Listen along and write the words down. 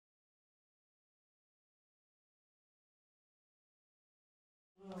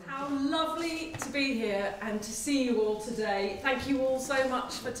How lovely to be here and to see you all today. Thank you all so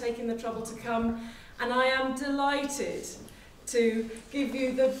much for taking the trouble to come, and I am delighted to give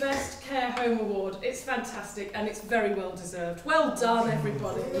you the Best Care Home Award. It's fantastic and it's very well deserved. Well done,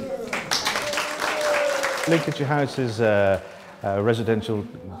 everybody. Lincolnshire House is a residential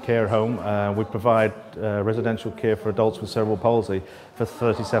care home. We provide residential care for adults with cerebral palsy for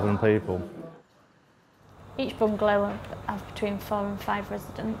 37 people. Each bungalow have between 4 and 5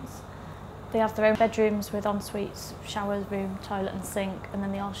 residents. They have their own bedrooms with en-suites, showers, room, toilet and sink, and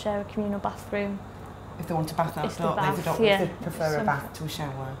then they all share a communal bathroom. If they want a bath out, It's the don't bath, they? They don't, yeah. if they prefer a bath to a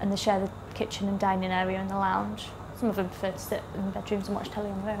shower. And they share the kitchen and dining area and the lounge. Some of them prefer to sit in the bedrooms and watch telly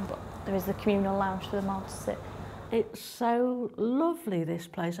on their own, but there is the communal lounge for them all to sit. It's so lovely, this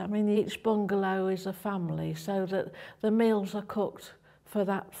place. I mean, each bungalow is a family, so that the meals are cooked for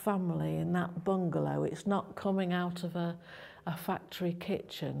that family in that bungalow. It's not coming out of a factory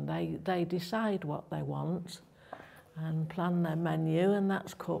kitchen. They decide what they want and plan their menu, and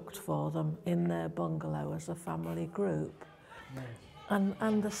that's cooked for them in their bungalow as a family group. Nice.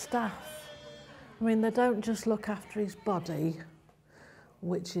 And the staff, I mean, they don't just look after his body,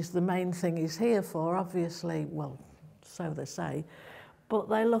 which is the main thing he's here for, obviously, well, so they say, but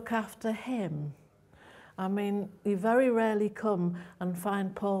they look after him. I mean, you very rarely come and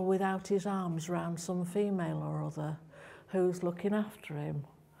find Paul without his arms round some female or other who's looking after him.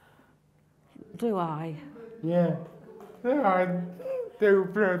 Do I? Yeah. No, I do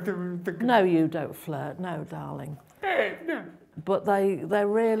flirt with the... No, you don't flirt, no, darling. No. But they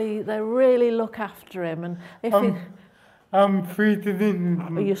really look after him, and if he... I'm sweet and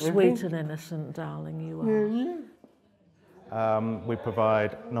innocent. You're sweet and innocent, darling, you are. Yeah. We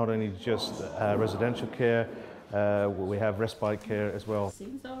provide not only just residential care, we have respite care as well.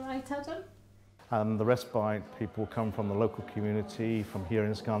 Seems all right, Adam. And the respite people come from the local community, from here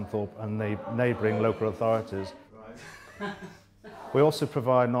in Scunthorpe and neighbouring local authorities. We also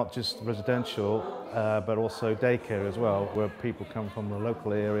provide not just residential, but also daycare as well, where people come from the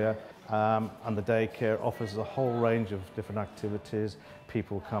local area. And the daycare offers a whole range of different activities.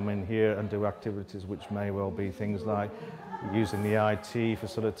 People come in here and do activities which may well be things like using the IT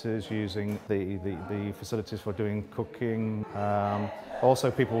facilities, using the facilities for doing cooking.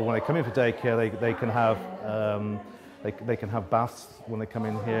 Also, people, when they come in for daycare, they can have they can have baths when they come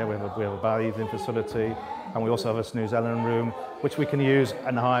in here. We have a bathing facility, and we also have a snooze Ellen room, which we can use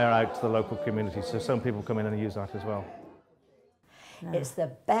and hire out to the local community. So some people come in and use that as well. No. It's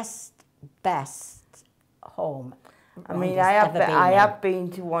the best home. I mean, I have been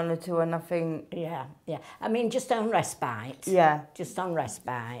to one or two, and I think... Yeah. I mean, just on respite. Yeah. Just on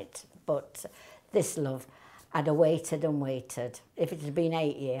respite. But this, love, I'd have waited and waited. If it had been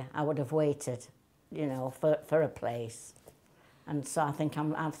 8 years, I would have waited, you know, for a place. And so I think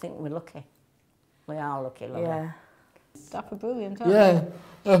we're lucky. We are lucky, love. Yeah. Staff are brilliant, aren't Yeah,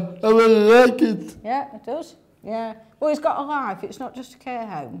 I really like it. Yeah, it does. Yeah. Well, he's got a life. It's not just a care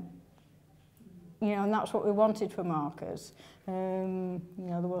home. You know, and that's what we wanted for Marcus. You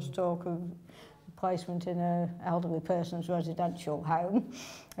know, there was talk of placement in an elderly person's residential home.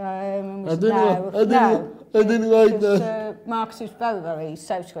 And we said, I didn't like that. Marcus is very, very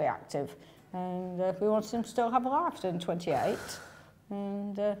socially active. And we wanted him to still have a life. He's only 28.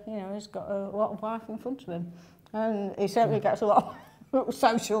 And, you know, he's got a lot of life in front of him. And he certainly gets a lot of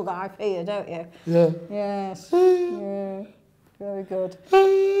social life here, don't you? Yeah. Yes. Yeah. Very good.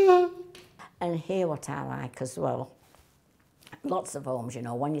 And here what I like as well, lots of homes, you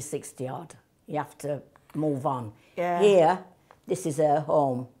know, when you're 60 odd, you have to move on. Yeah. Here, this is her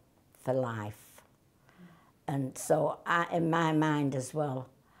home for life. And so in my mind as well,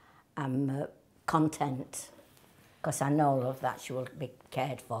 I'm content, because I know, love, that she will be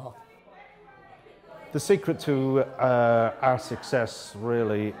cared for. The secret to our success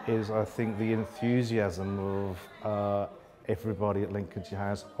really is, I think, the enthusiasm of everybody at Lincolnshire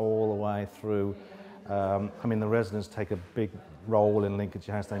House all the way through. I mean, the residents take a big role in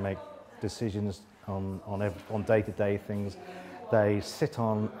Lincolnshire House. They make decisions on day-to-day things. They sit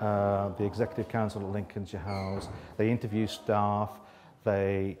on the Executive Council at Lincolnshire House. They interview staff.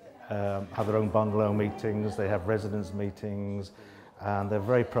 They have their own bungalow meetings. They have residents' meetings. And they're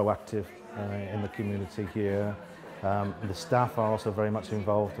very proactive in the community here. The staff are also very much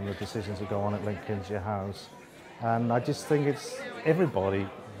involved in the decisions that go on at Lincolnshire House. And I just think it's everybody,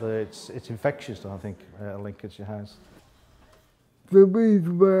 it's infectious, I think, at Lincolnshire House. The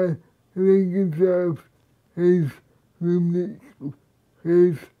reason why Lincolnshire House is unique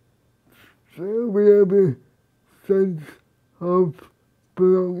is so we have a sense of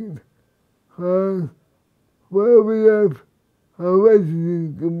belonging. Where we have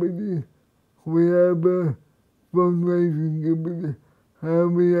resident committee, we have a fundraising committee,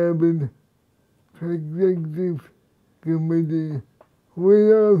 and we have an executive committee.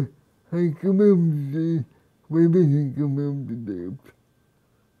 We are a community, within community.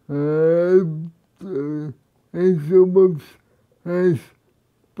 And so much as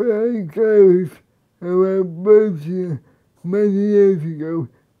very close around Berkshire many years ago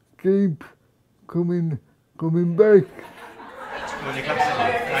keep coming back.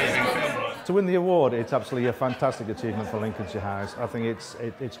 To win the award, it's absolutely a fantastic achievement for Lincolnshire House. I think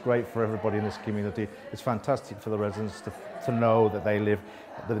it's great for everybody in this community. It's fantastic for the residents to know that they live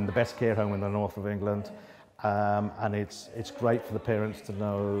in the best care home in the north of England. And it's great for the parents to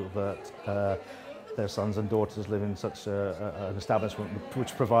know that their sons and daughters live in such an establishment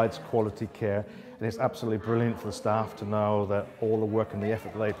which provides quality care. And it's absolutely brilliant for the staff to know that all the work and the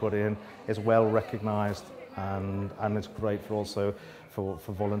effort that they put in is well recognised, and it's great for also for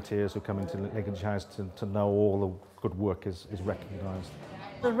volunteers who come into Lincolnshire House to know all the good work is recognised.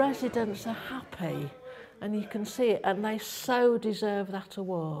 The residents are happy, and you can see it, and they so deserve that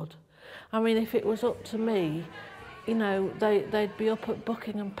award. I mean, if it was up to me, you know, they'd be up at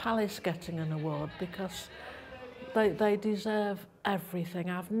Buckingham Palace getting an award, because they deserve everything.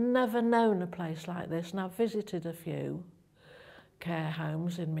 I've never known a place like this, and I've visited a few care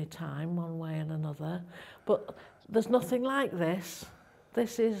homes in my time, one way and another, but there's nothing like this.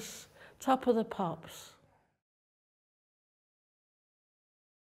 This is top of the pops.